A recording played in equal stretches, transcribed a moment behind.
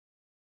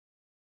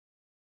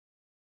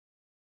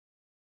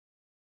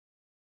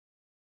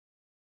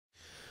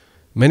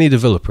Many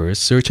developers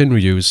search and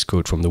reuse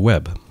code from the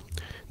web.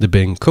 The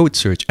Bing Code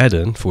Search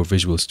add-on for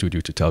Visual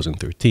Studio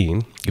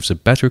 2013 gives a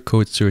better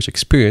code search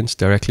experience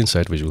directly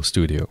inside Visual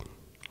Studio.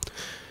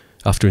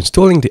 After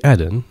installing the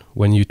add-on,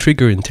 when you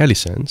trigger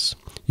IntelliSense,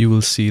 you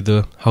will see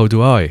the How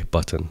Do I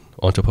button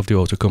on top of the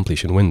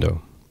auto-completion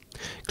window.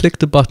 Click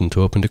the button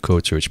to open the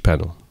Code Search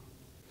panel.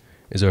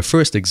 As our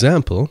first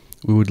example,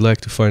 we would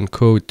like to find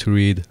code to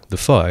read the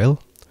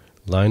file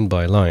line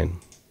by line.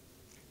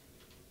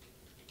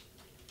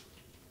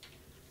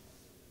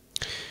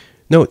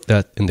 Note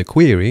that in the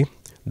query,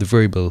 the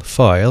variable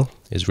file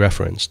is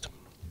referenced.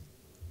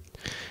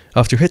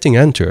 After hitting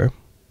enter,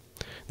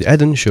 the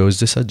add-on shows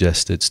the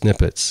suggested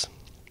snippets.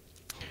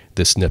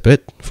 This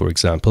snippet, for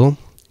example,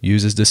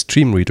 uses the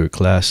StreamReader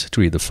class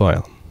to read the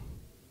file.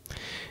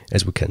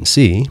 As we can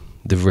see,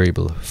 the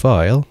variable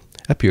file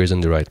appears in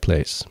the right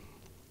place.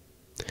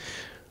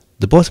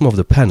 The bottom of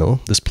the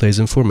panel displays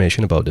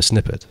information about the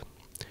snippet.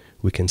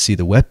 We can see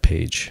the web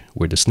page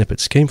where the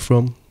snippets came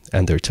from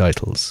and their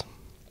titles.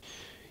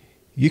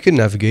 You can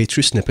navigate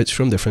through snippets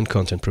from different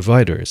content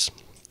providers.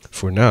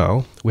 For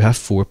now, we have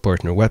 4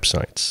 partner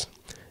websites: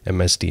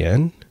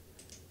 MSDN,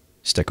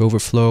 Stack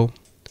Overflow,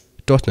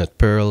 .NET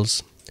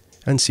Pearls,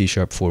 and C#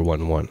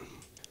 411.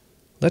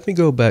 Let me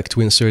go back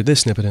to insert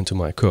this snippet into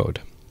my code.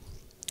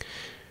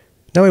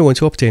 Now I want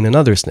to obtain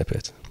another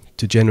snippet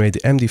to generate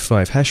the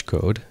MD5 hash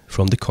code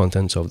from the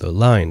contents of the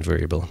line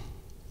variable.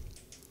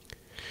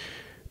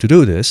 To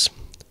do this,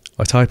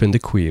 I type in the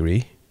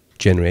query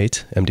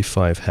generate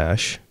MD5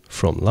 hash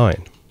from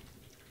line.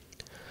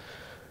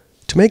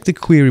 To make the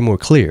query more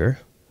clear,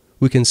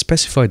 we can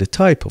specify the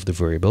type of the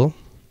variable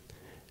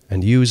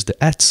and use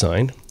the @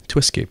 sign to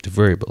escape the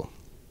variable.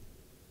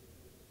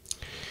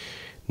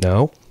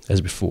 Now,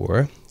 as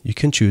before, you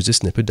can choose the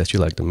snippet that you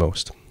like the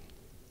most.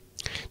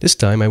 This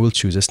time I will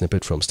choose a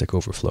snippet from Stack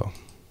Overflow.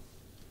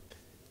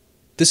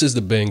 This is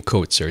the Bing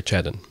Code Search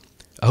add-on.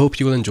 I hope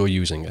you will enjoy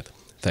using it.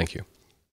 Thank you.